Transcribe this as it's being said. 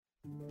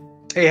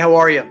Hey, how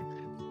are you?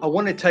 I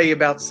want to tell you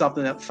about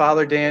something that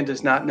Father Dan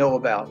does not know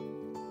about.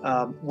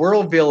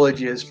 World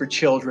Villages for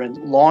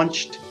Children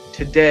launched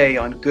today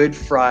on Good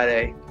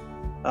Friday,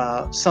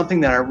 something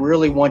that I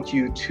really want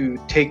you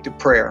to take to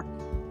prayer.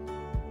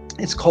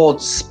 It's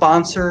called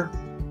Sponsor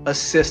a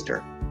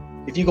Sister.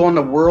 If you go on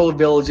to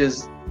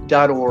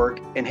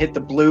worldvillages.org and hit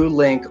the blue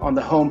link on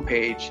the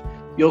homepage,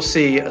 you'll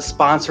see a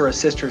Sponsor a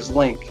Sister's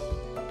link.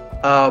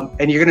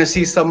 And you're going to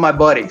see some of my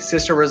buddies,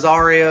 Sister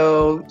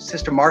Rosario,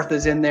 Sister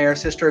Martha's in there,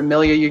 Sister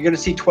Amelia. You're going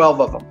to see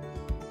 12 of them.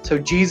 So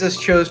Jesus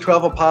chose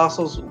 12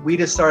 apostles. We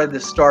decided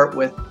to start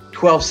with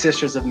 12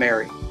 Sisters of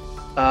Mary.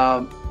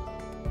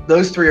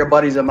 Those three are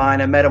buddies of mine.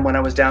 I met them when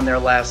I was down there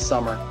last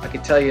summer. I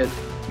could tell you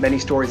many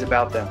stories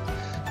about them.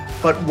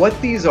 But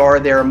what these are,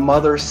 they're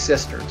mother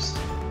sisters.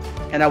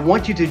 And I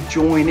want you to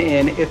join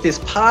in. If this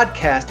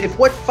podcast, if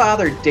what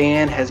Father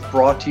Dan has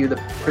brought to you the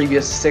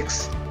previous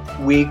 6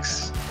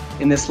 weeks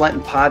in this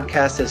Lenten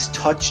podcast has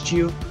touched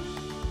you,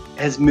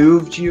 has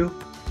moved you,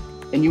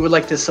 and you would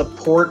like to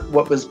support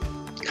what was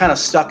kind of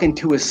stuck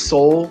into his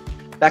soul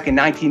back in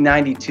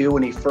 1992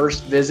 when he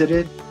first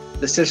visited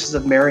the Sisters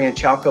of Mary in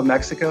Chalco,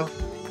 Mexico,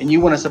 and you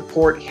want to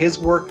support his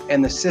work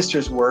and the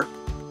sisters' work,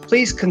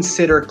 please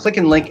consider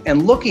clicking link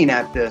and looking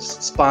at this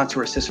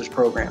Sponsor a Sisters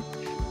program.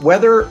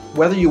 Whether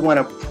you want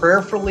to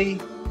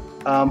prayerfully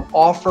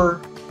offer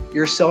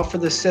yourself for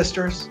the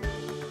sisters,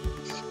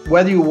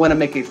 whether you want to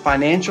make a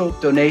financial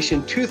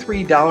donation,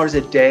 $2-3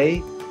 a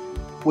day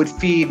would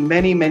feed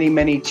many, many,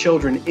 many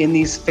children in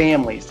these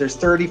families. There's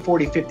 30,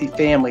 40, 50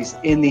 families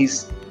in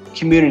these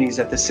communities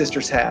that the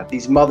sisters have,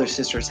 these mother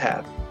sisters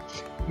have.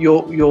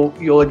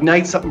 You'll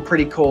ignite something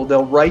pretty cool.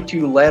 They'll write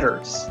you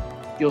letters.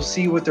 You'll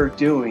see what they're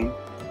doing,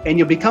 and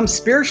you'll become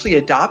spiritually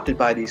adopted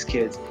by these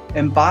kids.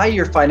 And by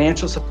your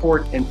financial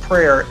support and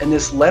prayer in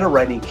this letter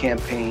writing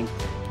campaign,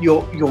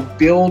 you'll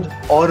build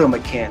auto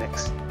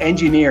mechanics,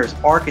 engineers,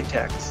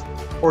 architects,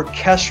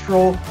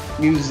 orchestral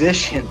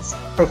musicians,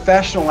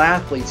 professional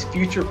athletes,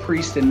 future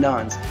priests and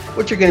nuns.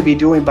 What you're going to be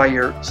doing by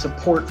your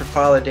support for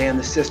Father Dan,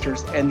 the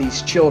sisters, and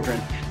these children,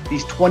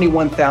 these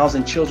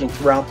 21,000 children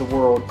throughout the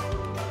world,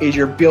 is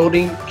you're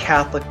building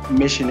Catholic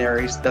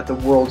missionaries that the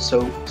world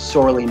so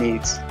sorely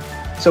needs.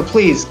 So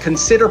please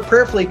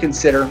prayerfully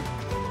consider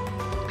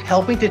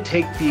helping to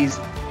take these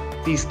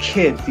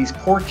kids, these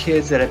poor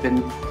kids that have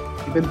been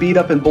beat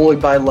up and bullied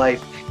by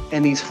life,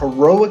 and these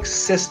heroic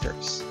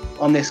sisters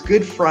on this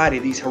Good Friday,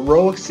 these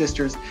heroic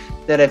sisters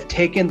that have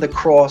taken the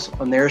cross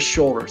on their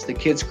shoulders, the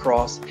kids'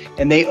 cross,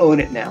 and they own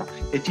it now.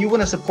 If you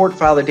want to support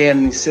Father Dan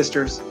and these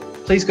sisters,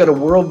 please go to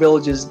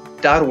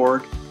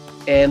worldvillages.org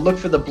and look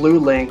for the blue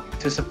link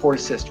to support a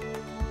sister.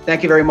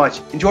 Thank you very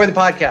much. Enjoy the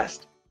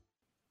podcast.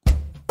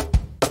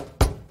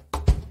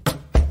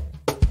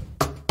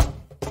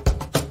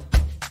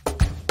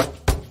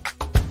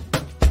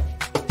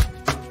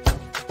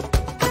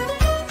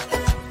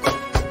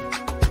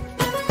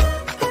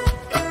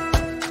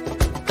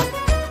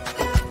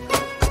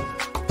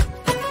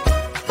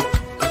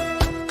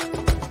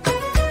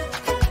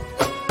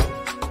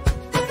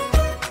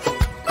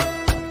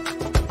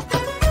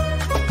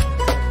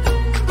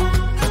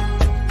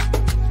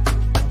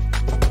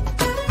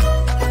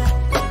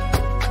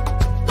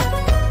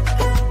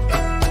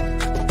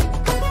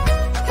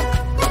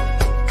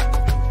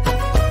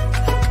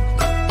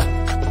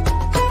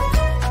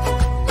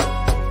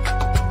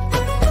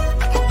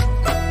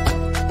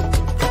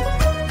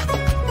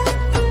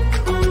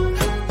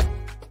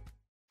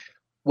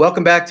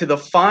 Welcome back to the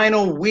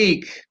final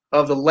week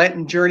of the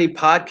Lenten Journey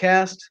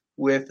podcast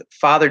with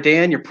Father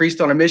Dan, your priest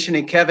on a mission,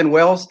 and Kevin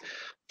Wells.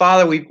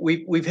 Father,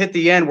 we've hit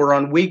the end. We're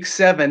on week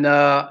 7.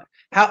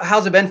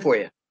 How's it been for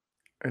you?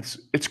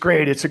 It's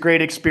great. It's a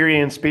great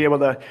experience to be able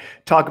to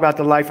talk about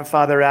the life of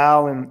Father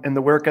Al and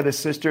the work of the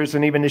sisters,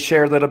 and even to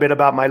share a little bit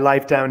about my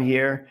life down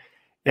here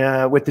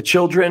with the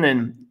children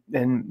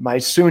and my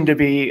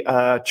soon-to-be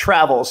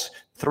travels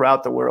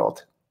throughout the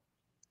world.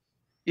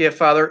 Yeah,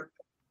 Father.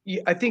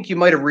 I think you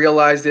might have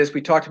realized this. We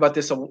talked about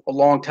this a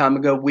long time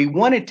ago. We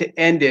wanted to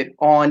end it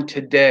on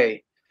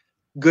today,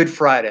 Good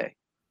Friday.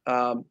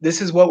 This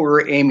is what we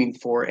were aiming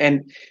for,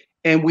 and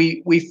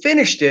we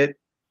finished it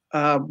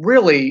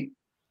really,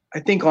 I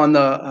think, on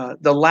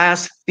the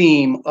last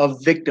theme of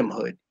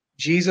victimhood.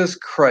 Jesus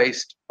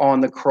Christ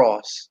on the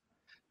cross,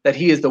 that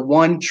he is the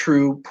one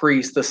true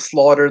priest, the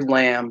slaughtered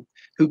lamb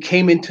who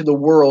came into the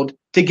world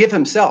to give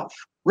himself,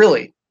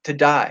 really, to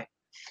die.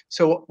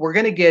 So we're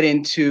going to get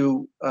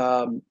into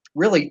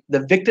really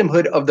the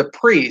victimhood of the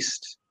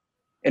priest,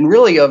 and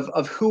really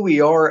of who we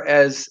are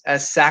as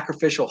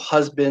sacrificial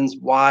husbands,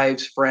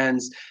 wives,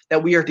 friends,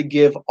 that we are to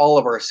give all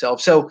of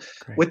ourselves. So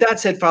Great. With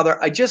that said,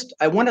 Father,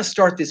 I want to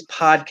start this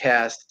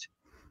podcast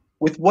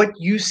with what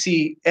you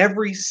see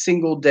every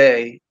single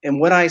day and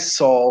what I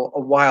saw a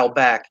while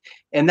back.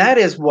 And that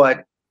is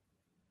what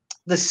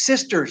the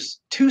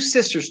two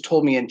sisters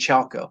told me in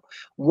Chalco.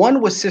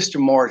 One was Sister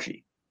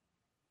Margie.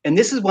 And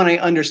this is when I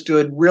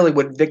understood really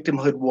what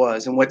victimhood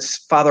was and what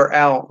Father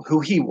Al, who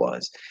he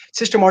was.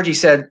 Sister Margie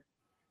said,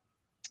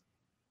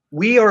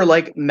 "We are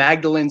like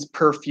Magdalene's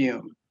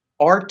perfume.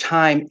 our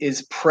time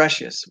is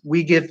precious.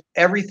 We give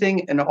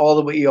everything and all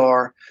that we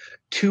are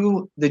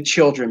to the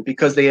children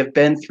because they have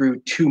been through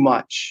too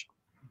much.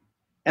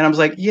 And I was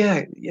like,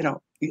 yeah,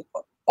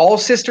 all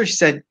sisters. She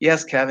said,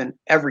 yes, Kevin,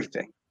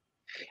 everything.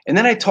 And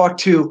then I talked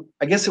to,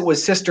 I guess it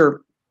was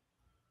Sister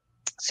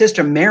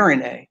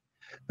Marinee,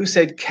 who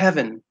said,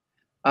 Kevin,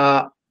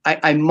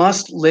 I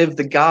must live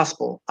the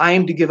gospel. I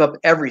am to give up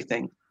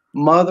everything,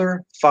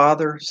 mother,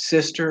 father,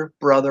 sister,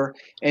 brother,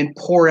 and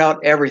pour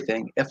out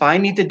everything. If I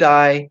need to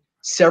die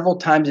several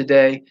times a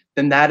day,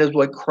 then that is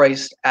what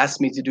Christ asked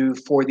me to do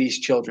for these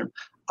children.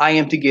 I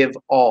am to give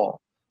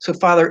all. So,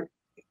 Father,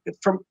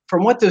 from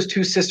what those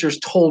two sisters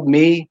told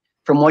me,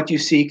 from what you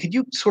see, could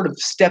you sort of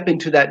step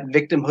into that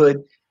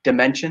victimhood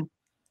dimension?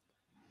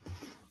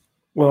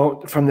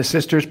 Well, from the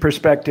sister's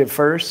perspective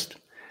first,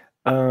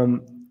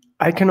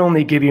 I can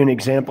only give you an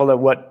example of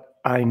what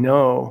I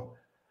know.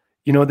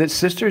 That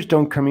sisters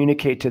don't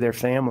communicate to their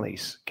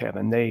families,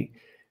 Kevin.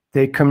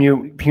 They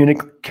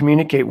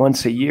communicate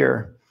once a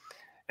year.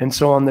 And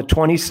so on the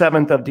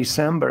 27th of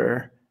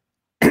December,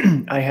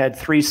 I had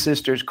 3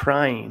 sisters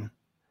crying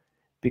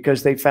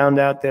because they found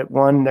out that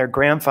one, their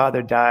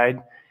grandfather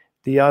died,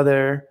 the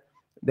other,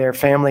 their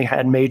family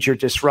had major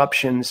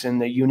disruptions in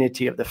the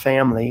unity of the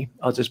family.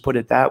 I'll just put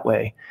it that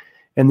way.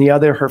 And the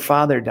other, her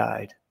father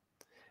died.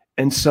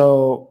 And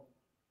so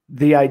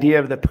the idea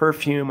of the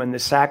perfume and the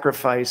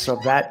sacrifice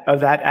of that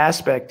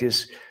aspect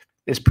is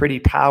pretty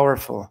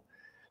powerful.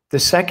 The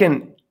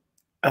second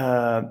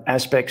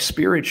aspect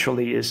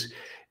spiritually is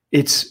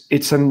it's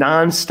a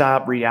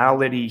nonstop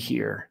reality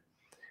here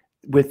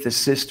with the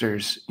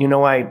sisters.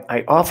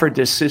 I offered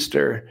this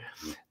sister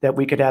that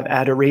we could have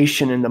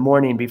adoration in the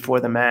morning before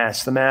the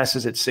Mass. The Mass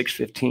is at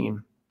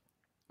 6:15.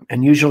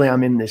 And usually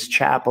I'm in this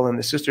chapel and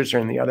the sisters are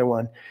in the other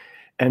one.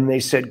 And they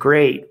said,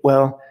 great.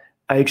 Well,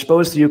 I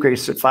expose the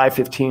Eucharist at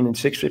 5:15 and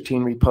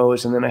 6:15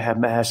 repose, and then I have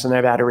Mass and I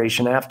have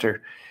adoration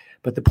after.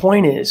 But the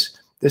point is,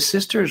 the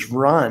sisters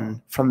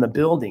run from the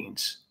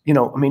buildings.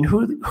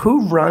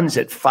 Who runs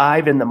at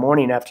 5 in the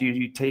morning after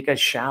you take a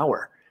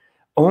shower?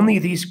 Only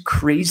these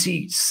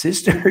crazy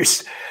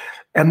sisters,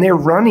 and they're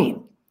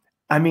running.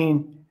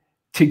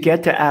 To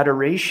get to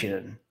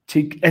adoration,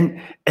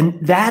 and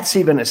that's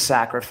even a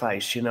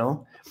sacrifice,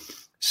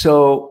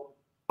 So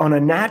on a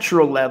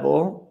natural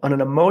level, on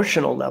an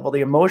emotional level,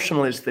 the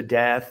emotional is the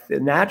death. The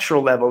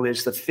natural level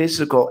is the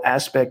physical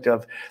aspect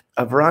of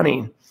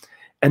running.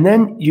 And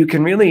then you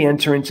can really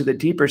enter into the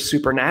deeper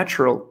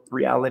supernatural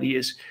reality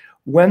is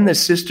when the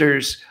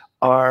sisters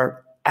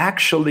are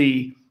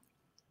actually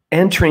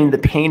entering the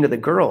pain of the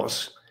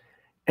girls.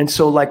 And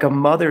so like a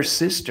mother,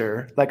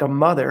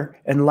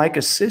 and like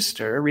a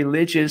sister,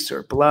 religious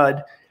or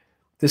blood,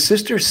 the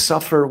sisters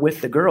suffer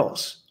with the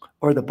girls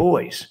or the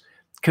boys.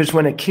 Because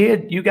when a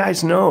kid, you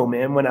guys know,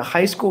 man, when a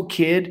high school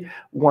kid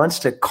wants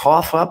to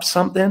cough up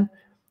something,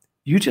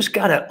 you just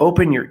got to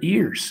open your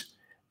ears.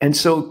 And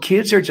so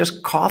kids are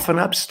just coughing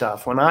up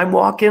stuff. When I'm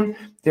walking,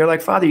 they're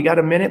like, Father, you got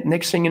a minute?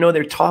 Next thing you know,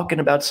 they're talking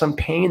about some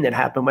pain that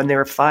happened when they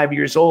were 5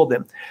 years old.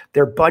 And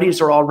their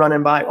buddies are all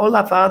running by,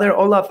 hola, Father,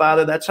 hola,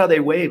 Father. That's how they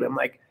wave. I'm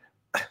like,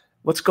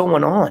 what's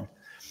going on?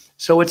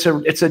 So it's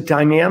a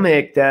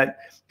dynamic that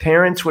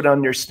parents would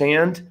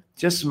understand,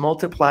 just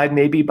multiplied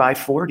maybe by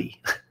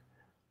 40.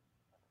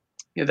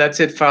 Yeah, that's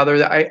it,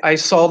 Father. I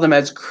saw them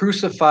as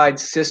crucified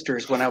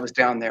sisters when I was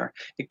down there.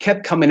 It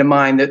kept coming to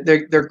mind that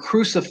they're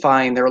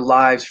crucifying their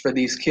lives for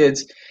these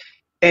kids.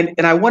 And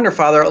I wonder,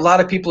 Father, a lot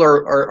of people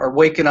are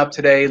waking up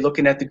today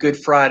looking at the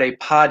Good Friday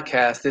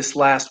podcast, this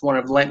last one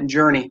of Lenten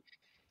Journey.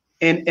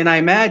 And I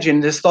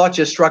imagine this thought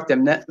just struck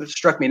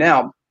me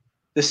now.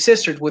 The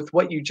sisters, with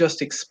what you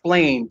just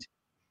explained,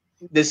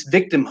 this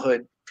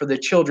victimhood for the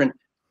children,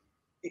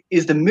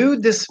 is the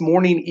mood this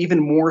morning even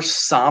more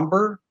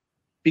somber?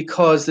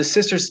 Because the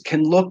sisters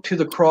can look to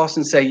the cross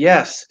and say,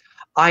 yes,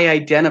 I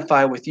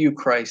identify with you,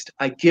 Christ.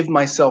 I give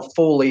myself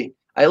fully,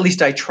 at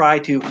least I try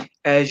to,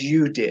 as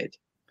you did.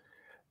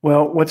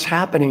 Well, what's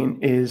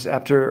happening is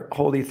after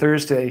Holy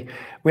Thursday,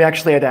 we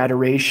actually had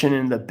adoration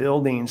in the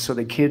building so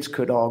the kids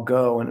could all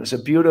go. And it was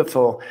a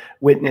beautiful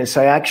witness.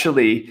 I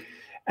actually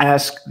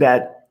asked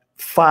that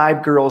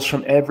 5 girls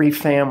from every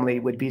family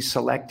would be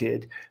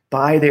selected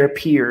by their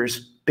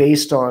peers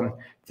based on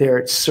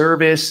their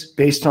service,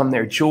 based on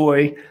their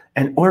joy,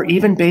 or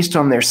even based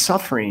on their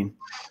suffering.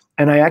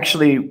 And I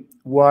actually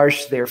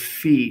washed their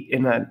feet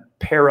in a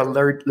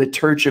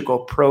para-liturgical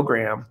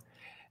program.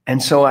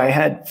 And so I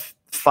had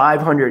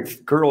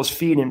 500 girls'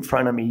 feet in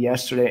front of me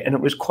yesterday, and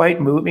it was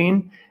quite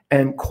moving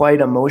and quite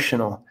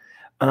emotional.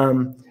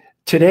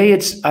 Today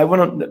I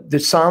went the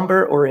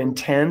somber or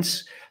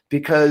intense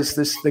because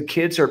the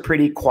kids are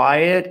pretty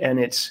quiet, and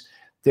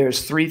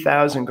there's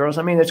 3,000 girls.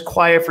 It's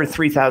quiet for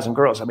 3,000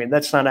 girls.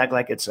 Let's not act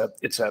like it's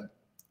a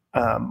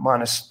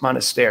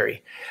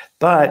monastery,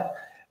 but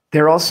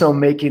they're also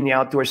making the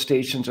outdoor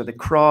stations of the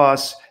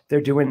cross. They're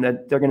going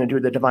to do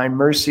the Divine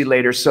Mercy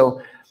later.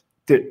 So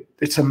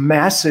it's a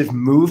massive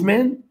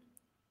movement,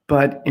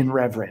 but in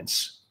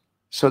reverence.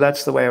 So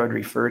that's the way I would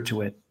refer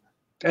to it.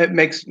 It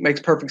makes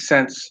perfect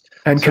sense.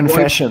 And so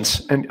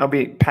confessions, and I'll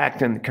be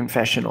packed in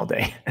confession all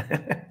day.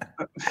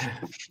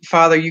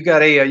 Father, you got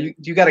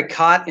you got a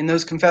cot in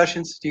those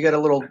confessions? Do you got a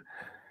little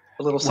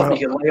something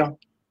you can lay on?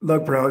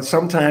 Look, bro,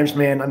 sometimes,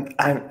 man,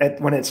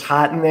 when it's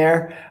hot in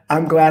there,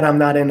 I'm glad I'm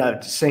not in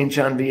a St.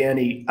 John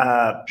Vianney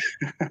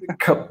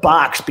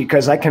box,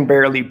 because I can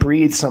barely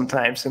breathe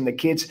sometimes. And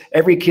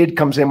every kid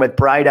comes in with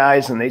bright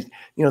eyes, and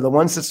the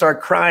ones that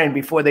start crying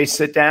before they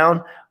sit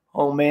down,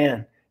 oh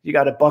man, you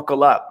got to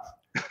buckle up.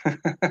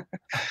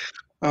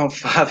 Oh,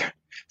 Father.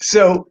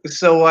 So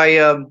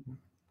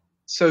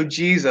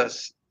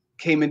Jesus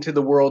came into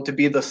the world to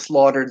be the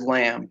slaughtered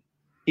lamb.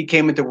 He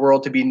came into the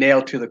world to be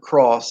nailed to the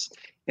cross.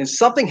 And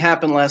something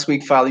happened last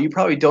week, Father. You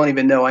probably don't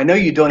even know. I know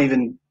you don't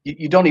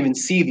even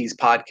see these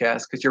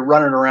podcasts because you're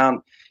running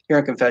around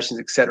hearing confessions,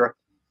 etc.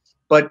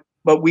 But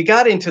we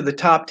got into the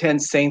top 10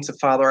 saints of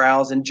Father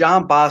Al's, and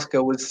John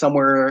Bosco was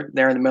somewhere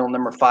there in the middle,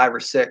 number 5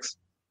 or 6.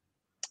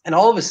 And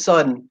all of a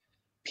sudden,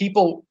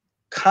 people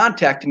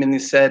contacted me and they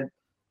said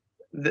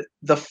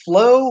the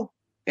flow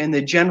and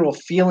the general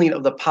feeling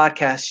of the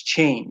podcast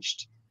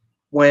changed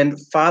when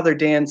Father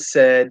Dan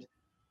said,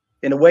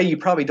 in a way you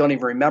probably don't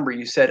even remember,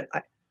 you said,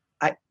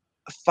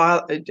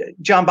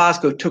 John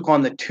Bosco took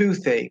on the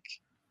toothache,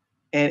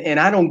 and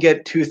I don't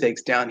get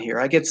toothaches down here.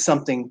 I get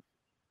something,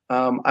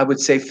 I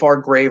would say, far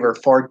graver,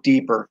 far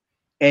deeper.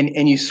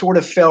 And you sort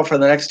of fell for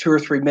the next 2 or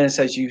 3 minutes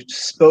as you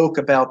spoke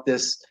about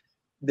this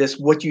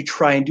what you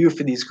try and do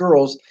for these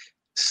girls.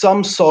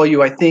 Some saw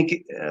you, I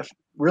think,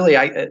 really,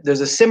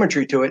 there's a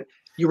symmetry to it.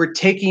 You were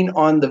taking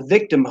on the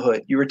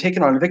victimhood. You were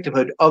taking on the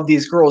victimhood of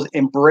these girls,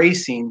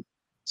 embracing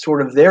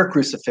sort of their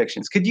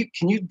crucifixions. Can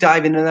you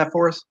dive into that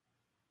for us?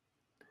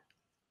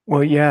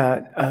 Well,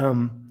 yeah.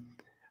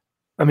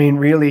 I mean,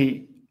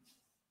 really,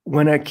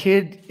 when a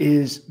kid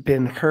is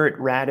been hurt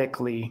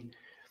radically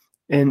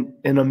in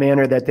a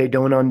manner that they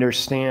don't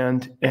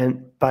understand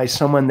and by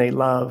someone they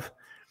love,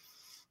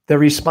 the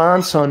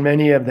response on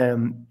many of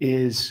them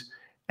is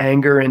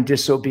anger and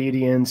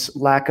disobedience,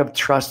 lack of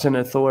trust and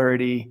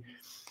authority,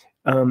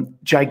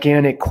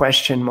 gigantic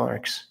question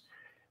marks.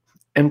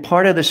 And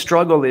part of the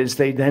struggle is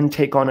they then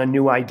take on a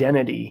new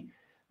identity,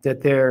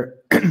 that they're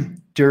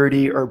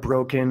dirty or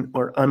broken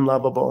or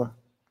unlovable.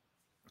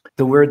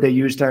 The word they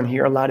use down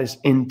here a lot is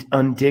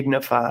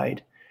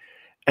undignified.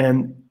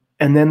 And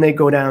then they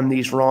go down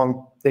these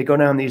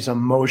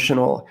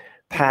emotional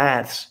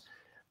paths.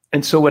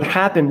 And so what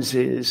happens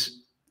is,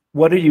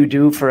 what do you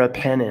do for a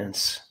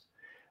penance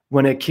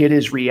when a kid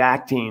is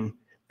reacting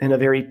in a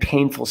very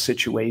painful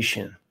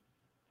situation?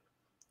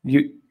 What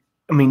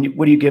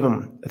do you give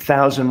them?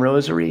 1,000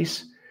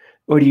 rosaries?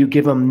 Or do you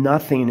give them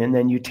nothing and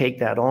then you take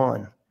that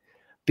on?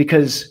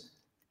 Because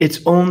it's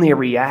only a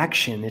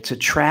reaction. It's a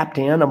trapped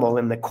animal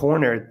in the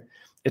corner.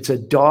 It's a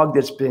dog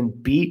that's been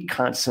beat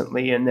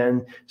constantly, and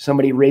then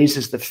somebody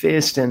raises the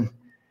fist and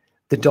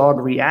the dog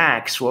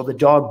reacts. Well, the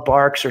dog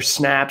barks or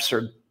snaps,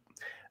 or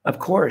of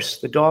course,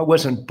 the dog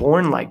wasn't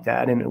born like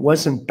that, and it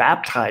wasn't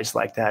baptized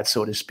like that,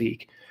 so to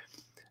speak.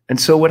 And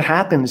so what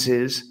happens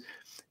is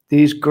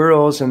these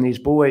girls and these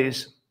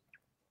boys,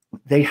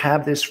 they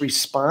have this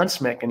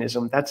response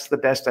mechanism. That's the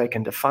best I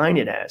can define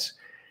it as.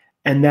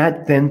 And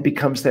that then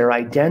becomes their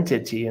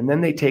identity. And then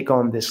they take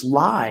on this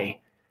lie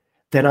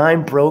that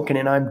I'm broken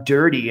and I'm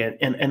dirty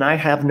and I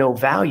have no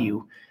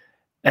value.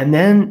 And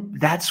then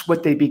that's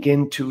what they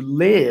begin to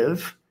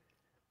live.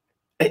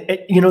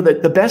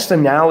 The best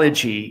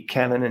analogy,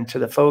 Kevin, and to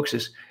the folks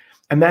is,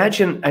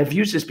 imagine, I've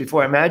used this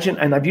before, and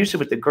I've used it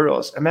with the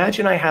girls.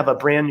 Imagine I have a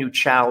brand new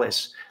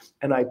chalice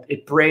and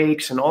it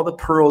breaks and all the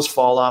pearls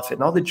fall off it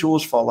and all the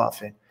jewels fall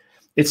off it.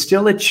 It's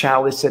still a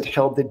chalice that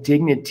held the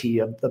dignity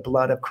of the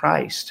blood of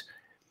Christ.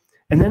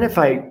 And then if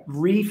I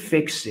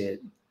refix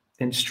it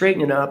and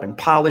straighten it up and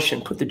polish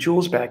and put the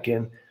jewels back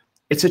in,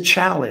 it's a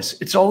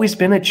chalice. It's always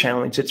been a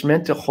challenge. It's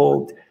meant to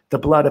hold the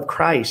blood of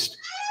Christ.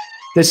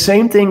 The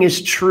same thing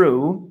is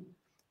true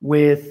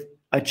with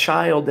a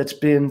child that's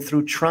been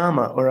through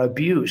trauma or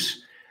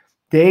abuse.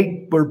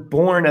 They were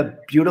born a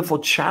beautiful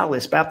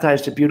chalice,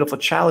 baptized a beautiful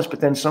chalice, but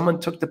then someone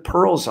took the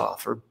pearls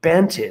off or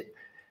bent it.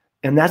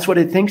 And that's what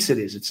it thinks it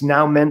is. It's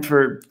now meant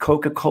for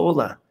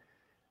Coca-Cola.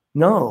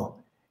 No.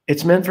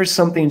 It's meant for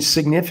something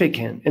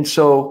significant. And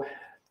so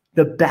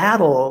the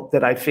battle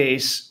that I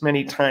face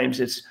many times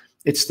is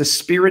it's the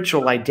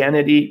spiritual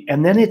identity,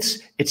 and then it's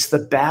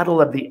the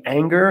battle of the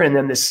anger and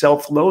then the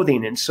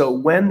self-loathing. And so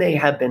when they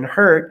have been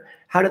hurt,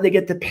 how do they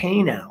get the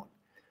pain out?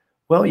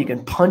 Well, you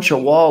can punch a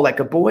wall like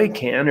a boy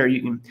can, or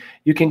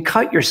you can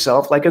cut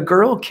yourself like a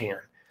girl can.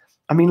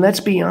 I mean,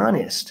 let's be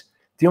honest.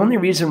 The only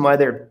reason why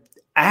they're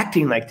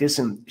acting like this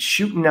and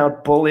shooting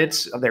out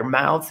bullets of their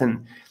mouth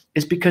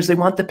is because they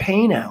want the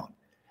pain out.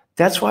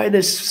 That's why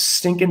this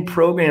stinking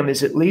program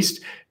is at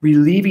least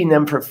relieving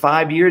them for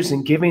 5 years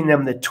and giving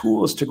them the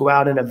tools to go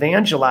out and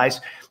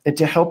evangelize and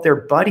to help their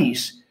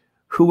buddies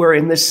who are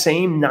in the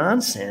same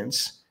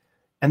nonsense.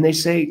 And they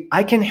say,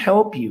 I can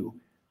help you.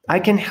 I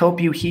can help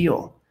you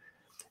heal.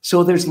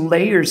 So there's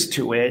layers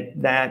to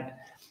it that,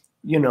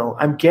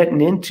 I'm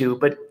getting into,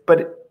 but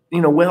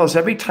Wells,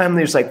 every time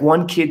there's like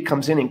one kid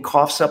comes in and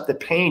coughs up the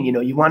pain,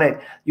 you want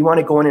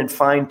to go in and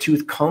fine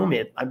tooth comb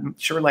it. I'm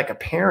sure like a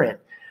parent.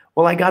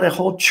 Well, I got a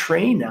whole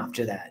train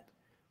after that,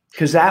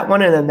 because that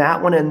one and then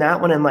that one and that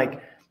one. And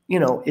like,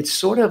 it's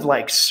sort of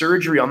like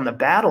surgery on the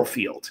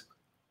battlefield.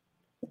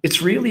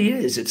 It really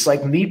is. It's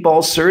like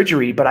meatball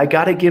surgery, but I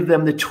got to give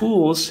them the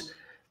tools,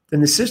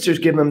 and the sisters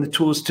give them the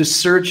tools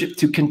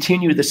to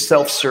continue the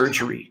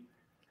self-surgery.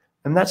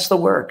 And that's the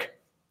work.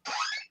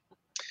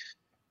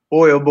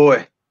 Boy, oh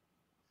boy.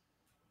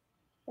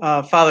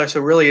 Father,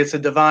 so really it's a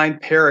divine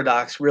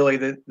paradox, really,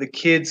 that the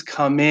kids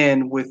come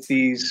in with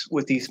these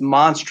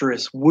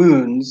monstrous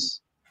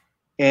wounds,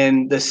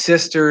 and the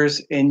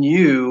sisters and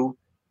you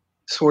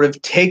sort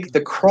of take the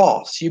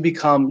cross. You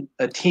become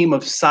a team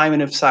of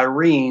Simon of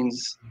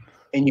Cyrenes,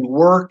 and you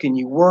work and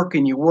you work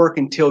and you work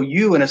until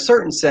you, in a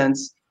certain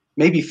sense,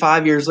 maybe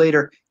 5 years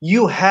later,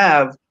 you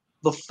have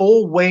the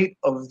full weight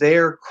of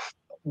their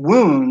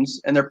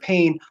wounds and their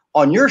pain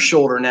on your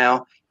shoulder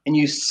now, and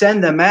you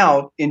send them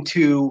out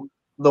into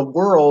the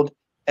world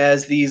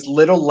as these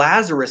little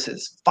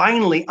Lazaruses.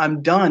 Finally,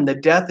 I'm done. The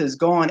death is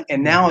gone,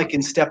 and now I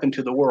can step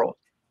into the world.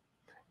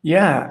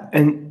 Yeah,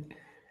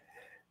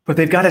 but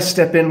they've got to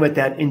step in with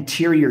that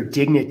interior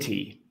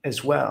dignity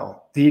as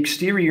well. The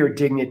exterior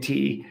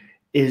dignity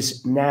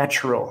is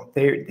natural.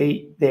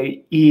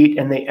 They eat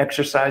and they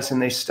exercise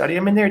and they study.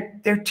 I mean,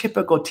 they're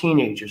typical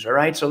teenagers, all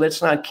right? So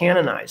let's not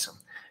canonize them.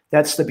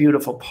 That's the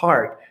beautiful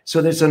part.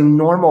 So there's a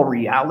normal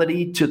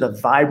reality to the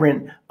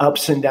vibrant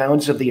ups and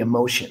downs of the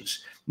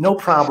emotions. No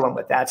problem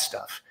with that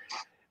stuff.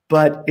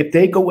 But if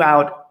they go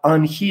out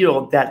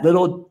unhealed, that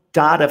little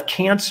dot of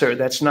cancer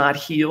that's not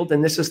healed,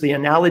 and this is the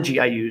analogy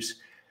I use,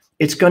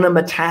 it's going to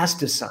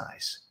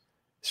metastasize.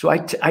 So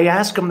I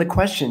ask them the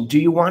question, do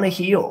you want to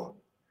heal?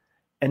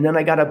 And then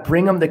I got to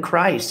bring them to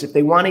Christ. If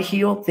they want to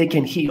heal, they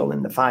can heal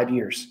in the 5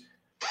 years.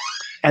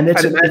 And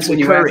it's a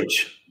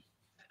courage.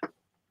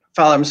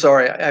 Father, I'm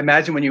sorry. I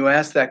imagine when you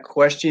ask that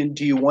question,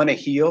 do you want to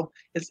heal?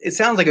 It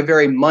sounds like a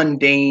very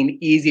mundane,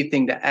 easy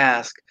thing to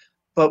ask.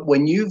 But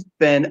when you've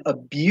been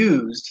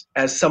abused,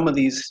 as some of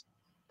these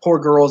poor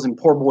girls and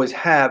poor boys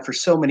have for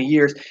so many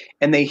years,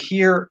 and they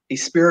hear a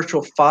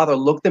spiritual father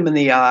look them in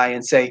the eye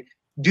and say,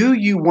 do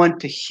you want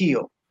to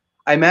heal?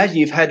 I imagine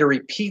you've had to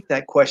repeat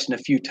that question a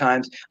few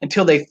times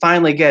until they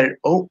finally get it.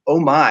 Oh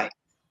my,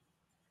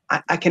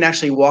 I can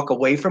actually walk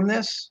away from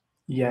this?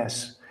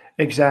 Yes,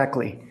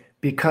 exactly.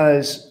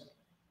 Because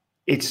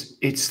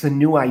it's the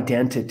new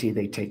identity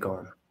they take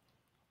on.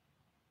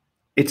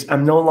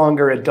 I'm no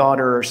longer a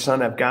daughter or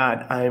son of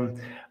God. I'm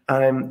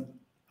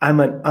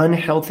an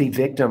unhealthy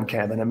victim,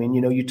 Kevin. I mean,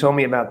 you told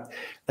me about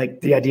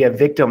like the idea of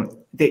victim.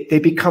 They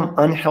become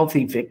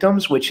unhealthy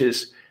victims, which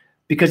is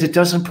because it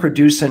doesn't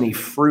produce any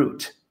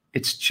fruit.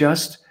 It's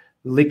just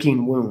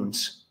licking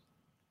wounds.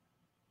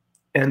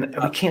 And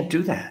we can't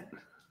do that.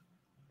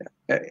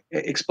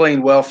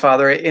 Explained well,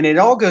 Father. And it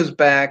all goes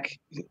back,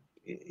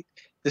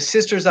 the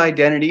sister's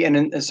identity, and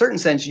in a certain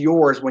sense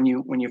yours, when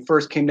you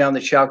first came down the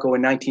Chalco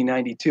in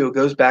 1992, it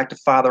goes back to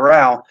Father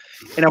Al.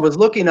 And I was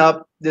looking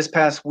up this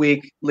past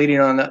week, leading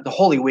on the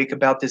Holy Week,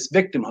 about this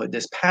victimhood,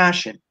 this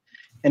passion.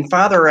 And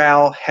Father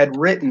Al had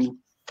written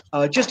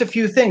just a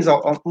few things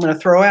I'm going to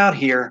throw out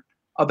here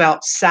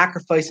about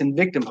sacrifice and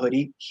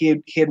victimhood. He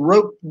had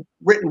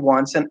written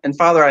once, and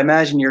Father, I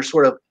imagine you're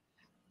sort of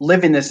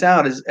living this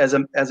out as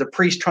a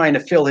priest trying to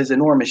fill his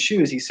enormous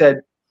shoes. He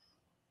said,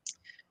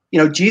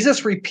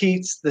 Jesus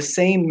repeats the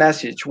same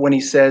message when he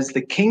says,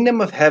 the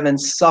kingdom of heaven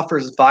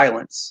suffers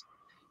violence,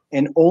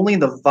 and only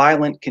the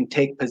violent can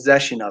take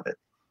possession of it.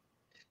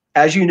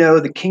 As you know,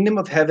 the kingdom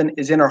of heaven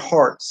is in our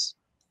hearts,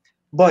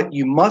 but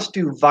you must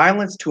do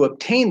violence to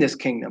obtain this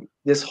kingdom,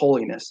 this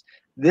holiness.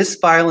 This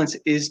violence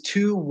is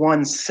to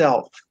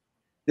oneself.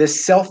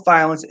 This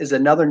self-violence is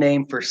another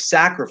name for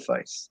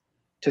sacrifice.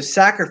 To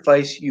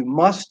sacrifice, you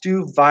must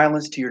do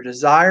violence to your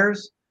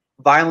desires,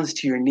 violence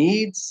to your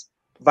needs,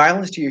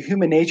 violence to your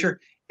human nature,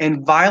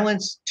 and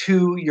violence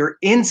to your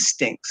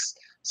instincts.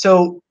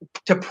 So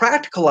to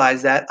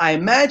practicalize that, I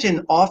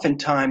imagine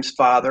oftentimes,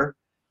 Father,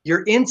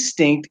 your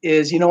instinct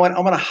is, you know what,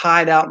 I'm going to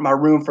hide out in my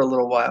room for a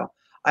little while.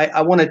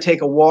 I want to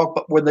take a walk,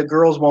 but where the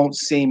girls won't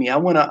see me. I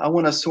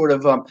want to sort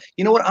of,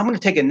 you know what, I'm going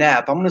to take a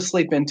nap. I'm going to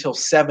sleep until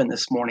 7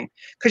 this morning,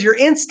 because your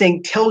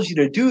instinct tells you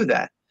to do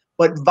that.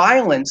 But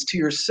violence to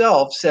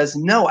yourself says,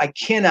 no, I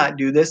cannot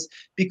do this,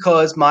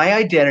 because my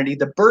identity,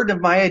 the burden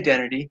of my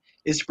identity,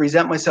 is to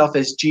present myself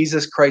as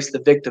Jesus Christ,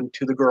 the victim,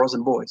 to the girls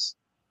and boys.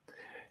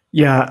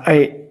 Yeah,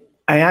 I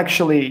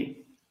actually,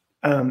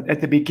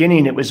 at the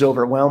beginning, it was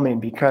overwhelming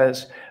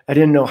because I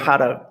didn't know how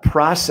to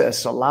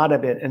process a lot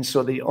of it. And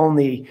so the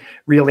only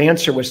real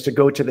answer was to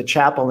go to the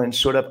chapel and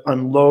sort of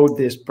unload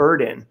this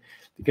burden,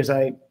 because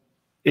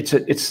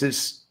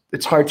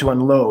it's hard to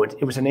unload.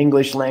 It was an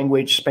English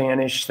language,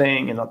 Spanish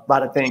thing, and a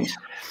lot of things.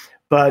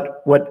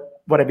 But what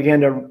I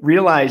began to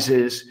realize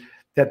is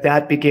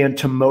that began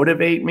to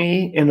motivate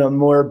me in a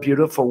more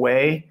beautiful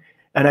way.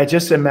 And I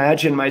just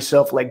imagine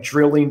myself like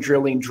drilling,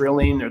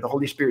 or the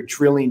Holy Spirit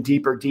drilling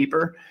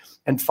deeper.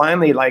 And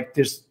finally, like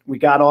we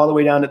got all the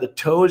way down to the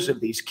toes of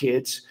these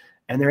kids,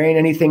 and there ain't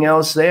anything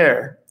else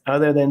there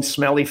other than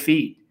smelly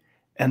feet.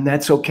 And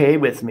that's okay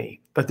with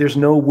me, but there's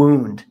no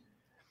wound.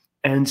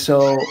 And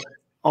so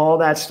all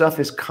that stuff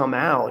has come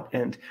out.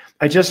 And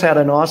I just had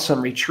an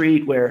awesome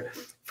retreat where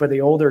for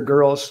the older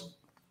girls,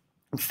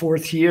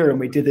 4th year, and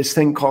we did this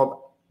thing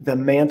called the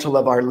Mantle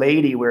of Our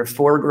Lady, where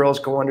 4 girls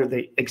go under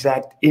the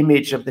exact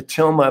image of the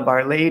tilma of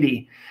Our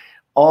Lady.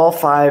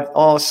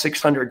 All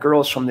 600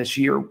 girls from this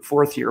year,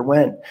 4th year,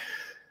 went.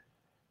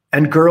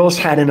 And girls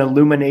had an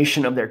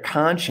illumination of their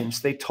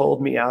conscience. They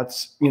told me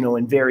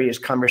in various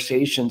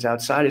conversations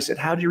outside, I said,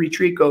 how did your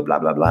retreat go? Blah,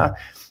 blah, blah.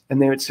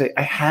 And they would say,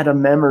 I had a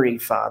memory,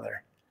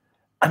 Father.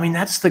 I mean,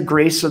 that's the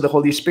grace of the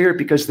Holy Spirit,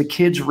 because the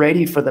kid's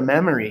ready for the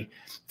memory.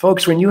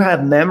 Folks, when you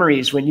have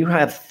memories, when you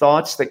have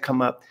thoughts that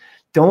come up,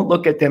 don't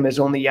look at them as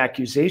only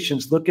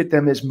accusations. Look at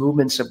them as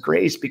movements of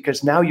grace,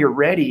 because now you're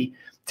ready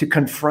to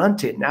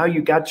confront it. Now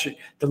the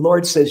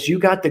Lord says, you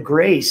got the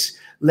grace.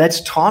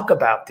 Let's talk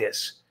about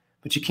this.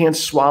 But you can't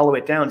swallow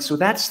it down. So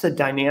that's the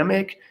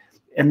dynamic.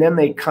 And then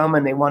they come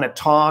and they want to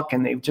talk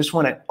and they just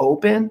want to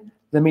open.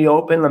 Let me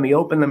open.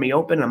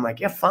 I'm like,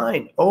 yeah,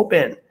 fine,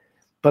 open.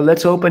 But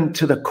let's open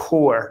to the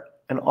core,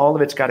 and all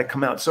of it's got to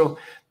come out. So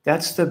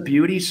that's the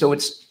beauty. So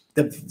it's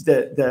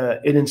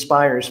it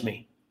inspires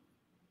me.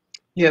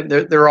 Yeah,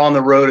 they're on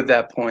the road at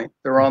that point.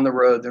 They're on the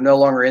road. They're no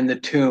longer in the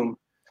tomb.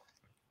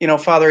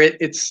 Father,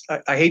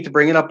 I hate to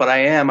bring it up, but I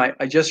am.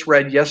 I just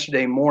read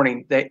yesterday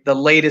morning the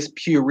latest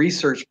Pew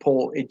Research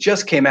poll. It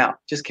just came out.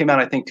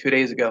 I think 2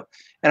 days ago,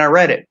 and I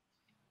read it.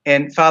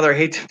 And Father, I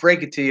hate to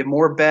break it to you,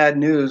 more bad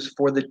news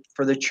for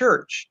the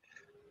church.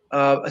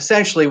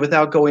 Essentially,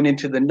 without going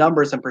into the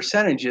numbers and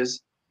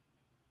percentages,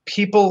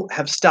 people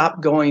have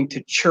stopped going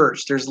to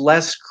church. There's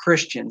less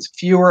Christians.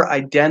 Fewer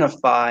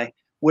identify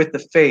with the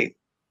faith.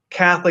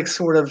 Catholics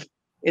sort of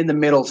in the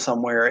middle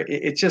somewhere.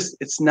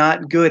 It's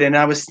not good. And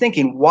I was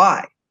thinking,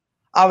 why?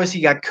 Obviously,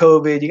 you got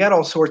COVID, you got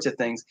all sorts of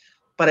things.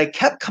 But I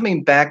kept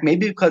coming back,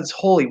 maybe because it's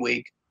Holy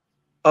Week,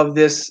 of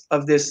this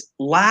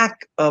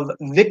lack of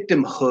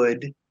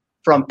victimhood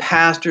from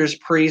pastors,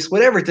 priests,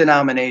 whatever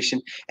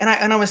denomination. And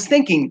I was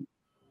thinking,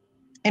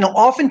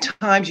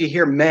 oftentimes you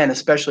hear men,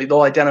 especially,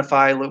 they'll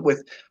identify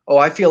with, oh,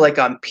 I feel like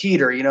I'm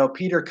Peter.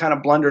 Peter kind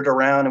of blundered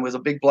around and was a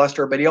big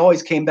blusterer, but he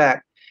always came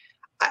back.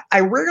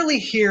 I rarely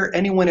hear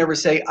anyone ever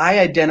say, I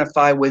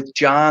identify with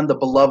John, the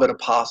beloved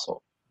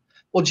apostle.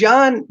 Well,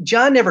 John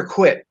never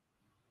quit.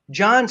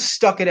 John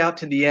stuck it out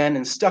to the end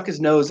and stuck his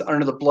nose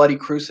under the bloody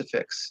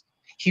crucifix.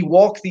 He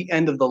walked the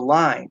end of the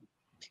line.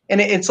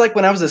 And it's like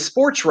when I was a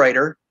sports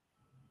writer,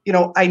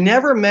 I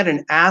never met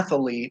an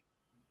athlete.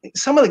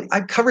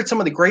 I've covered some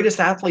of the greatest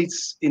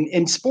athletes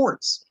in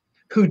sports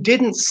who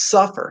didn't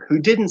suffer, who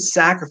didn't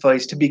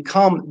sacrifice to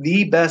become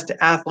the best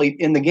athlete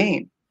in the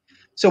game.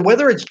 So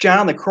whether it's John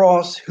on the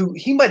cross, who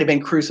he might have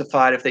been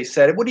crucified if they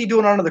said it, what are you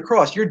doing under the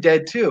cross? You're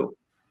dead too.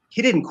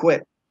 He didn't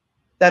quit.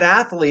 That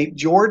athlete,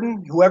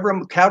 Jordan, whoever,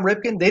 Cal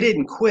Ripken, they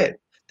didn't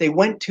quit. They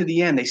went to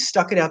the end. They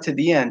stuck it out to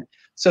the end.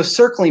 So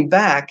circling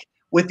back,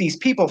 with these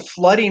people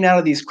flooding out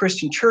of these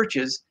Christian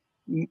churches,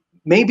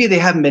 maybe they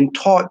haven't been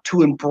taught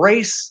to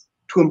embrace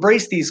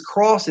these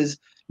crosses,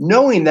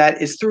 knowing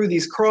that it's through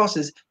these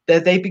crosses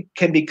that they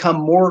can become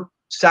more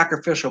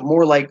sacrificial,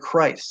 more like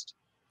Christ.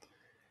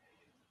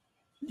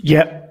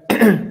 Yeah.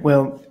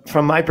 Well,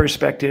 from my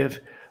perspective,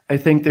 I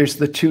think there's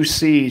the 2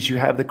 C's. You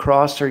have the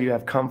cross or you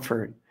have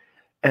comfort.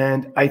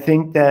 And I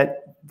think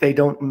that they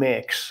don't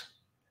mix.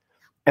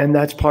 And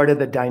that's part of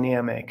the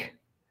dynamic.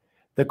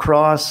 The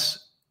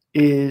cross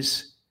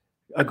is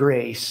a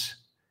grace.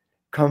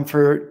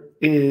 Comfort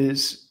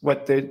is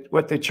what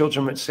the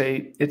children would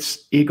say,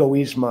 it's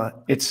egoisma.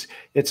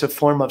 It's a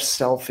form of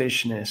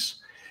selfishness.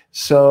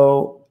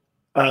 So,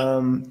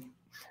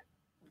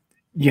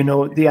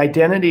 the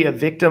identity of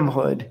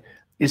victimhood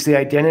is the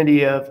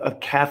identity of a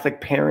Catholic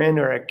parent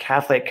or a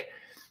Catholic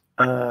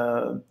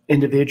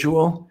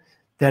individual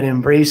that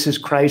embraces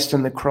Christ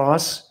and the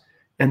cross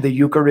and the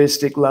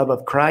Eucharistic love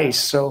of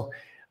Christ. So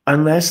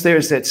unless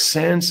there's that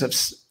sense of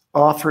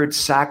offered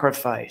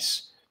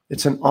sacrifice,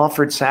 it's an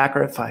offered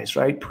sacrifice,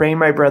 right? Pray,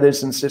 my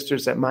brothers and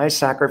sisters, that my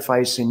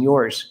sacrifice and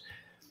yours.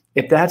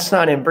 If that's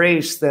not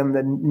embraced, then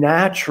the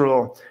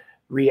natural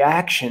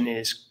reaction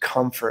is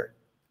comfort.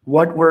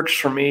 What works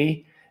for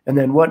me? And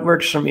then what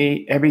works for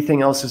me,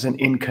 everything else is an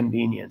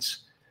inconvenience.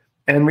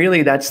 And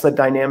really, that's the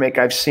dynamic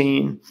I've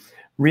seen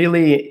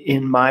really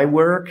in my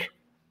work.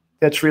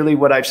 That's really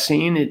what I've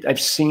seen. I've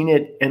seen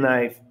it and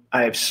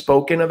I've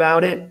spoken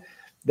about it,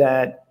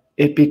 that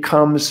it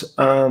becomes,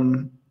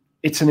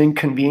 it's an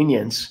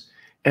inconvenience.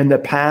 And the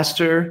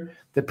pastor,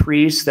 the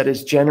priest that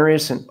is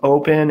generous and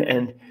open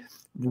and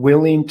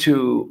willing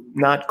to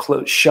not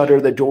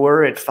shutter the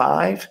door at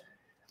 5,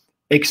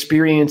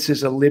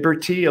 experiences a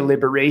liberty, a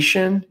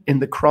liberation in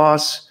the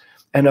cross,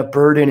 and a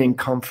burden in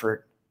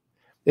comfort.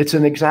 It's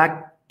an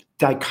exact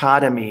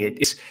dichotomy.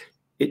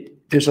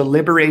 There's a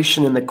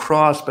liberation in the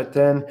cross, but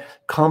then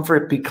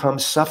comfort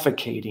becomes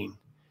suffocating.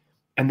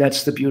 And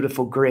that's the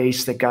beautiful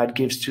grace that God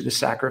gives to the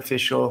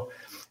sacrificial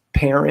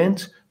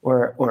parent,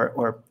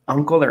 or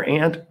uncle or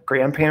aunt,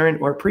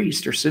 grandparent or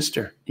priest or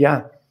sister.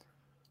 Yeah.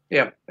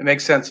 Yeah, it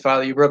makes sense,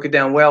 Father. You broke it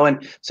down well.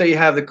 And so you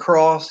have the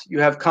cross, you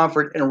have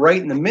comfort, and right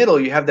in the middle,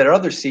 you have that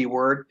other C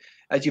word.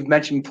 As you've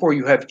mentioned before,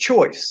 you have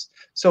choice.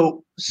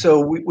 So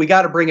we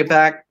got to bring it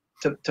back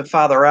to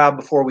Father Al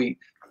before we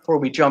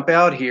jump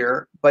out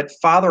here. But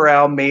Father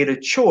Al made a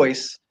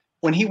choice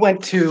when he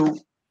went to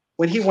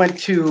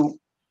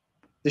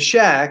the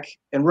shack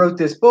and wrote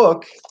this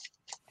book.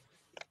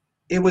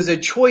 It was a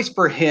choice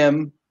for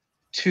him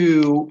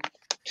to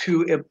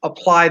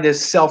apply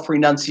this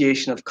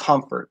self-renunciation of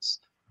comforts,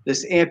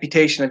 this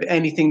amputation of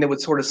anything that would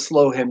sort of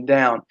slow him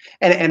down.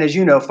 And as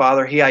you know,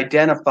 Father, he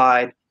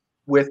identified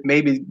with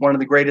maybe one of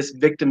the greatest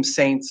victim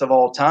saints of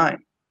all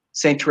time,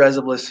 Saint Therese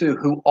of Lisieux,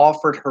 who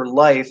offered her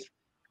life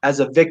as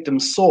a victim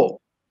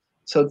soul.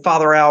 So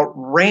Father Al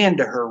ran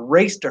to her,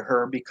 raced to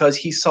her, because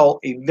he saw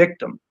a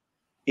victim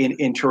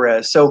in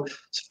Therese. So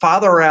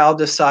Father Al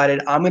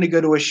decided, I'm going to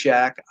go to a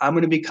shack. I'm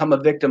going to become a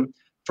victim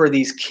for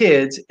these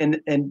kids.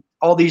 And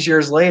all these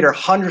years later,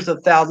 hundreds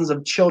of thousands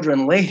of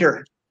children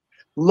later,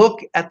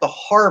 look at the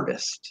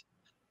harvest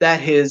that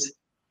his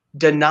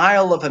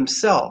denial of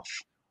himself,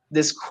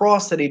 this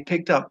cross that he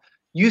picked up.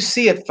 You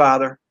see it,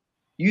 Father.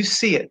 You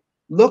see it.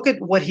 Look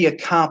at what he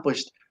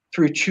accomplished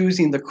through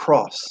choosing the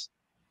cross.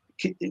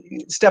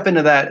 Step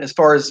into that as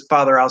far as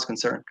Father Al's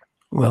concerned.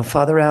 Well,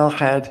 Father Al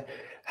had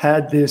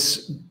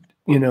this,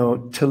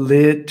 to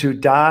live, to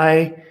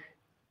die,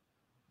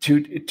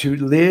 to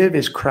live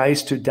is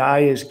Christ, to die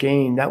is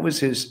gain. That was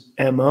his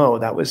MO.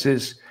 That was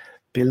his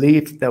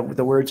belief, that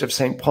the words of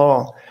St.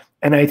 Paul.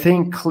 And I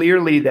think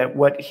clearly that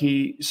what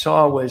he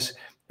saw was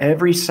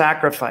every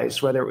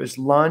sacrifice, whether it was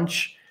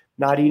lunch,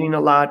 not eating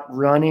a lot,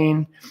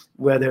 running,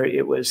 whether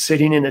it was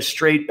sitting in a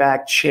straight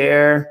back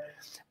chair,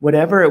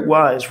 whatever it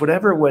was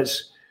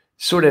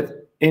sort of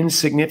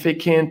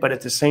insignificant, but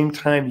at the same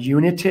time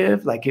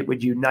unitive, like it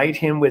would unite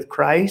him with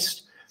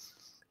Christ,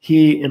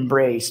 he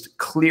embraced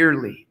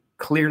clearly,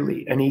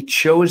 and he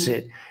chose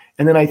it.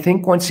 And then I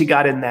think once he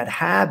got in that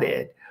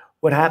habit,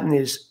 what happened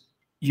is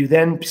you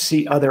then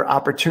see other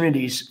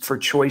opportunities for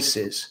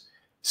choices.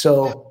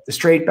 So the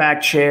straight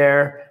back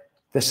chair,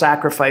 the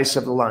sacrifice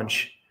of the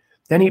lunch.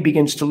 Then he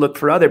begins to look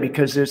for other,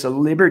 because there's a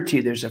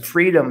liberty, there's a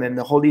freedom, and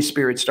the Holy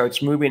Spirit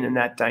starts moving in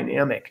that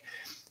dynamic.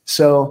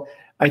 So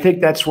I think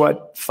that's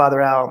what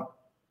Father Al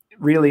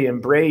really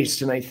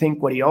embraced. And I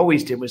think what he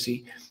always did was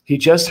he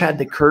just had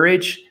the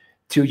courage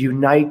to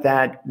unite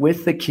that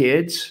with the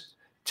kids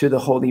to the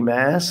Holy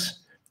Mass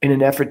in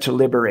an effort to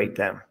liberate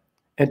them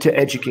and to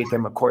educate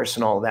them, of course,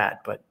 and all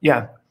that. But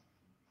yeah.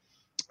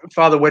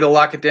 Father, way to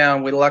lock it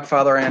down. Way to lock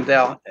Father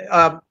Andel.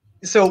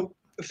 So,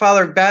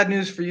 Father, bad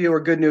news for you or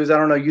good news, I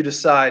don't know, you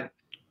decide.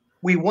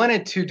 We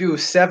wanted to do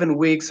 7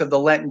 weeks of the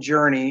Lenten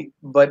journey,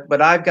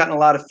 but I've gotten a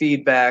lot of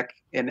feedback,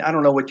 and I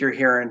don't know what you're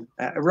hearing.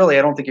 Really,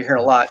 I don't think you're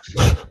hearing a lot.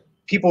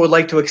 People would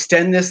like to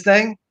extend this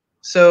thing.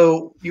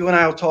 So you and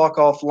I will talk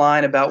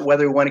offline about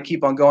whether we want to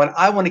keep on going.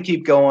 I want to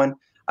keep going.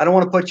 I don't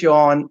want to put you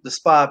on the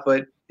spot,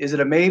 but is it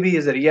a maybe?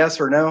 Is it a yes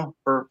or no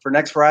for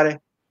next Friday?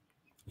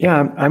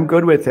 Yeah, I'm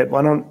good with it.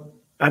 Why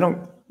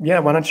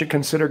don't you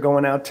consider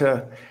going out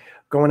to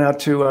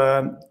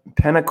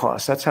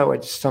Pentecost? That's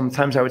how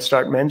sometimes I would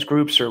start men's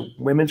groups or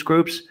women's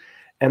groups,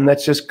 and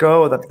let's just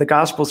go. The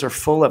Gospels are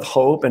full of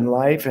hope and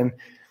life, and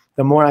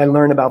the more I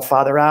learn about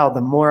Father Al,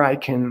 the more I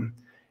can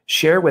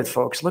share with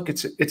folks. Look,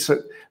 it's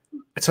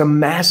a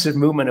massive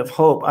movement of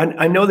hope.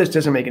 I know this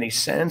doesn't make any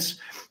sense.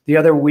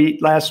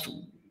 Last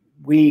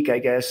week, I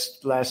guess,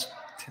 last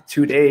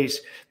 2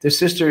 days, the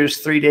sisters,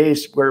 3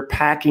 days, were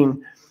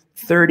packing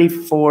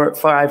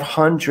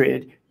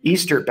 3,500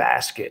 Easter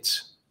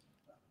baskets.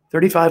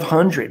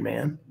 3,500,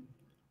 man.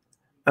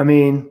 I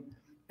mean,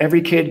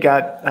 every kid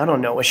got, I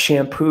don't know, a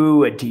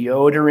shampoo, a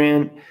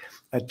deodorant,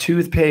 a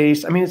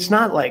toothpaste. I mean, it's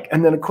not like,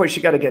 and then of course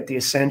you got to get the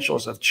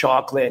essentials of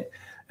chocolate,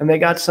 and they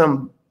got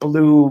some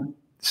blue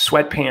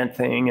sweatpant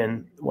thing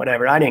and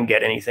whatever. I didn't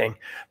get anything,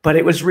 but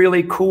it was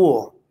really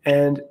cool.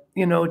 And,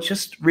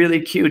 just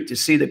really cute to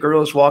see the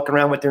girls walk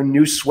around with their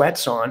new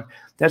sweats on.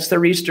 That's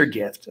their Easter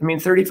gift. I mean,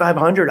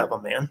 3,500 of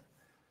them, man.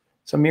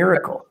 It's a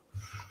miracle.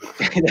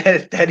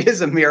 That is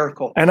a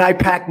miracle. And I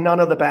packed none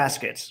of the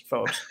baskets,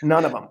 folks.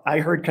 None of them. I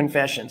heard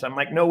confessions. I'm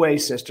like, no way,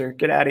 sister.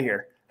 Get out of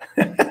here.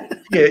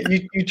 Yeah,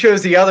 you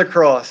chose the other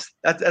cross.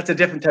 That's a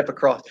different type of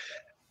cross.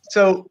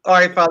 So, all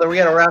right, Father, we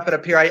got to wrap it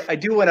up here. I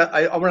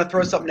want to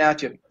throw something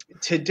at you.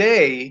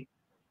 Today,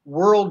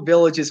 World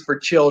Villages for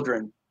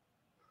Children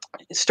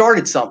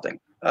started something.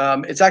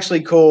 It's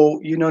actually cool.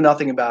 You know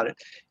nothing about it.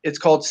 It's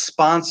called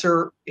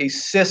Sponsor a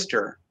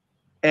Sister.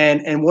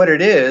 And what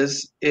it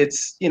is,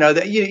 it's,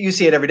 you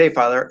see it every day,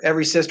 Father.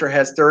 Every sister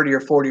has 30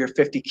 or 40 or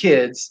 50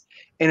 kids.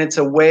 And it's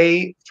a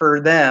way for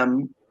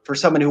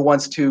someone who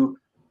wants to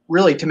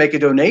really to make a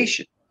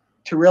donation,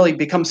 to really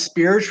become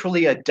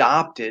spiritually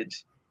adopted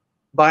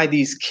by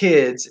these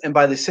kids and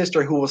by the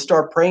sister who will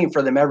start praying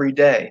for them every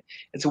day.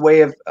 It's a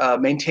way of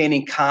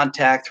maintaining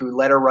contact through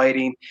letter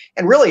writing.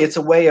 And really, it's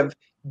a way of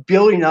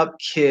building up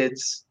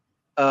kids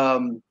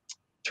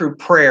through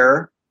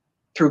prayer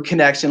through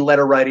connection,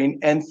 letter writing,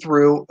 and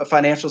through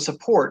financial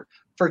support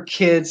for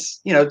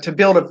kids, to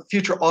build a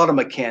future auto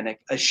mechanic,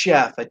 a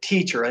chef, a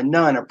teacher, a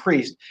nun, a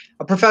priest,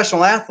 a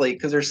professional athlete,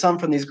 because there's some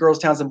from these girls'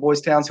 towns and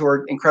boys' towns who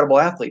are incredible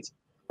athletes,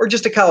 or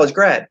just a college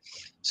grad.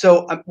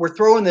 So we're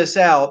throwing this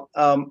out.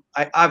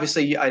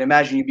 I'd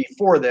imagine you'd be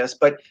for this,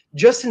 but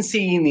just in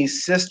seeing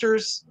these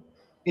sisters,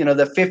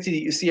 the 50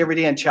 that you see every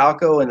day in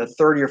Chalco and the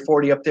 30 or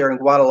 40 up there in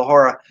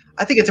Guadalajara,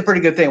 I think it's a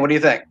pretty good thing. What do you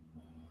think?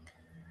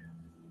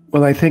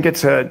 Well, I think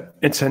it's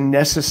a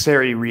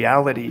necessary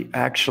reality,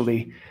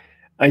 actually.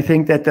 I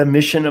think that the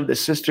mission of the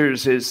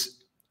sisters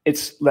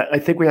I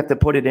think we have to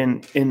put it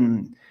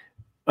in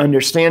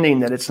understanding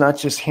that it's not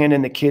just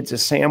handing the kids a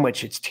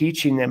sandwich, it's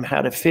teaching them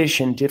how to fish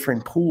in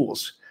different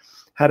pools,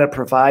 how to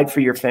provide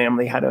for your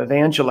family, how to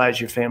evangelize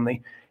your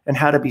family, and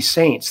how to be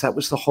saints. That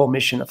was the whole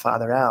mission of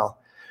Father Al.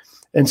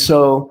 And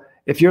so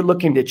if you're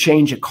looking to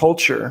change a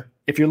culture,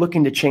 if you're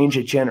looking to change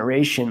a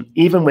generation,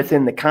 even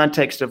within the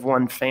context of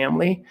one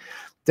family,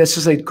 this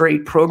is a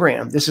great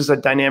program. This is a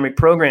dynamic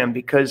program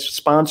because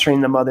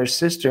sponsoring the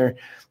mother-sister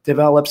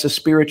develops a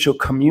spiritual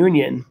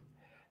communion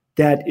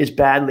that is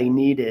badly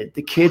needed.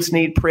 The kids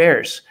need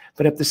prayers,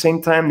 but at the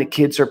same time, the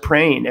kids are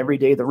praying every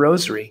day the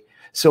rosary.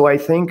 So I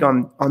think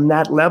on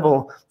that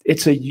level,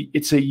 it's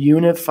a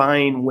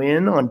unifying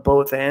win on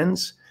both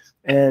ends.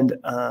 And,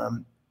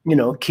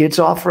 kids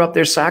offer up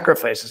their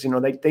sacrifices.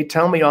 They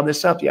tell me all this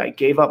stuff. Yeah, I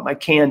gave up my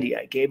candy.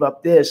 I gave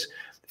up this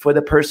for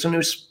the person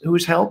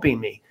who's helping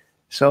me.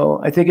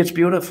 So I think it's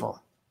beautiful.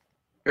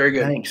 Very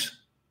good. Thanks.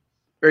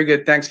 Very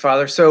good. Thanks,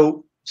 Father.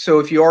 So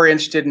if you are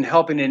interested in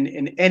helping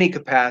in any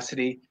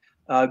capacity,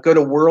 go to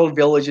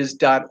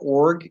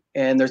worldvillages.org,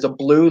 and there's a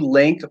blue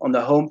link on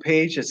the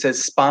homepage that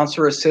says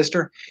sponsor a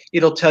sister.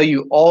 It'll tell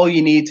you all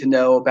you need to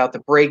know about the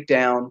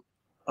breakdown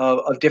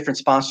of different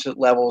sponsorship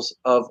levels,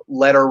 of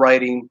letter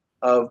writing,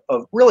 of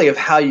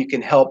how you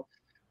can help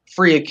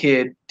free a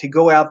kid to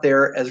go out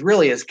there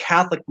as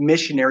Catholic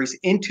missionaries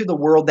into the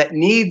world that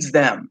needs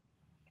them,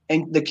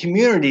 and the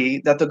community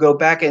that they'll go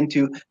back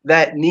into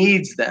that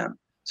needs them.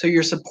 So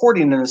you're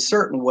supporting in a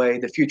certain way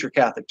the future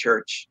Catholic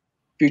Church,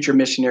 future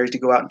missionaries to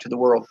go out into the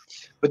world.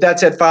 With that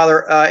said,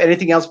 Father,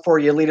 anything else before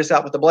you lead us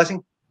out with the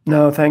blessing?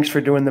 No, thanks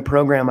for doing the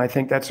program. I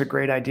think that's a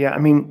great idea. I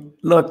mean,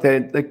 look,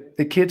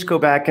 the kids go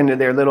back into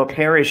their little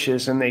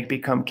parishes and they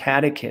become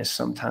catechists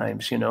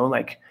sometimes,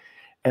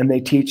 and they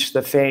teach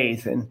the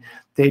faith, and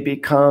they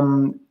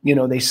become,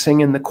 they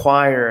sing in the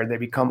choir, they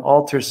become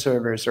altar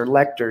servers or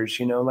lectors,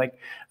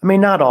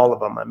 not all of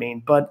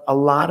them, but a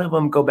lot of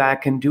them go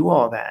back and do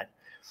all that.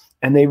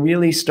 And they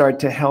really start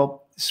to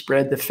help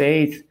spread the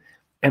faith.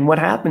 And what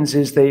happens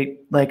is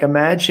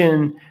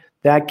imagine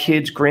that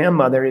kid's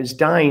grandmother is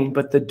dying,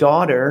 but the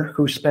daughter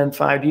who spent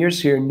 5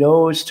 years here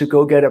knows to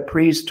go get a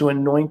priest to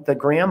anoint the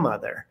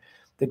grandmother.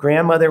 The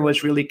grandmother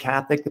was really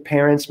Catholic. The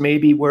parents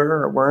maybe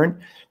were or weren't,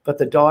 but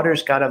the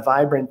daughter's got a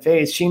vibrant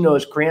faith. She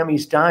knows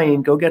Grammy's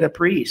dying, go get a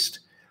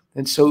priest.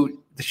 And so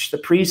the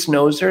priest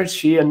knows her,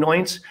 she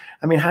anoints.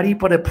 How do you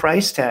put a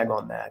price tag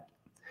on that?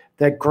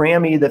 That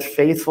Grammy, the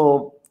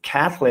faithful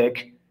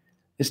Catholic,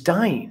 is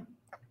dying.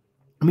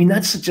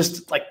 That's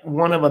just like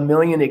one of a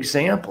million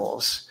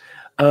examples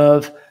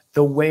of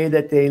the way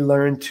that they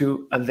learn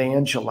to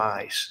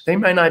evangelize. They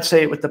might not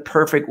say it with the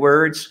perfect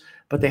words,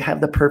 but they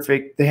have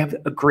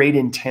a great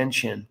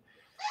intention.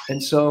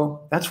 And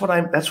so that's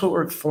what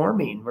we're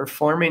forming. We're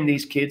forming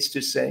these kids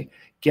to say,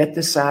 get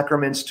the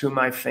sacraments to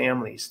my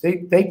families.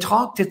 They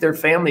talked to their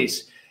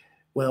families,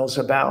 Wells,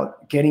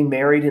 about getting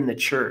married in the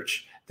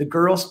church. The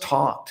girls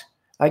talked.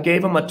 I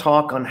gave them a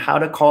talk on how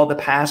to call the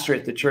pastor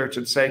at the church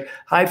and say,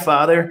 hi,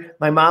 Father,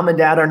 my mom and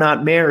dad are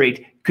not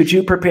married. Could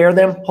you prepare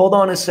them? Hold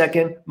on a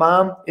second.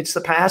 Mom, it's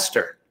the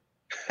pastor.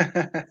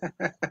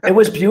 It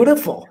was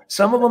beautiful.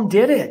 Some of them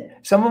did it.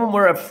 Some of them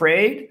were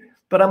afraid,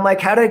 but I'm like,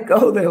 how'd it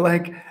go? They're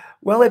like,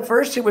 well, at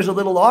first it was a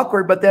little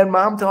awkward, but then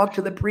Mom talked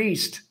to the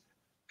priest.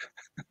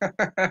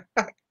 That's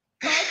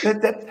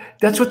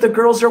what the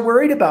girls are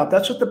worried about.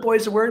 That's what the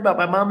boys are worried about.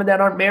 My mom and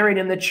dad aren't married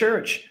in the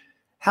church.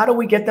 How do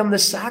we get them the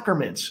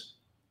sacraments?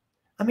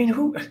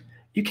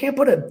 You can't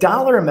put a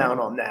dollar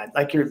amount on that.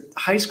 Like your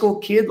high school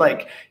kid,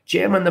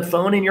 jamming the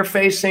phone in your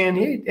face saying,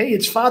 hey,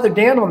 it's Father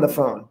Dan on the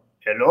phone.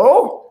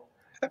 Hello?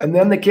 And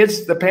then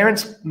the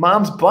parents,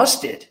 mom's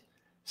busted.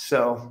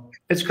 So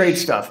it's great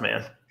stuff,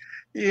 man.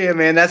 Yeah,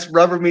 man, that's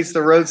rubber meets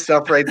the road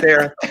stuff right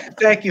there.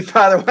 Thank you,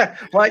 Father.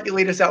 Why don't you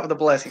lead us out with a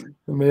blessing?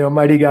 May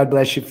Almighty God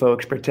bless you,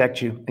 folks,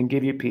 protect you, and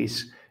give you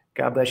peace.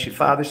 God bless you,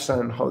 Father,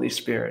 Son, Holy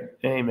Spirit.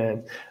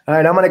 Amen. All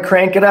right, I'm going to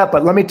crank it up,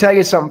 but let me tell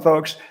you something,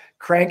 folks.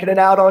 Cranking it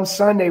out on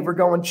Sunday, we're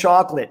going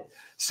chocolate.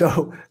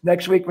 So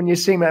next week when you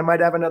see me, I might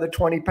have another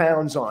 20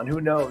 pounds on.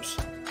 Who knows?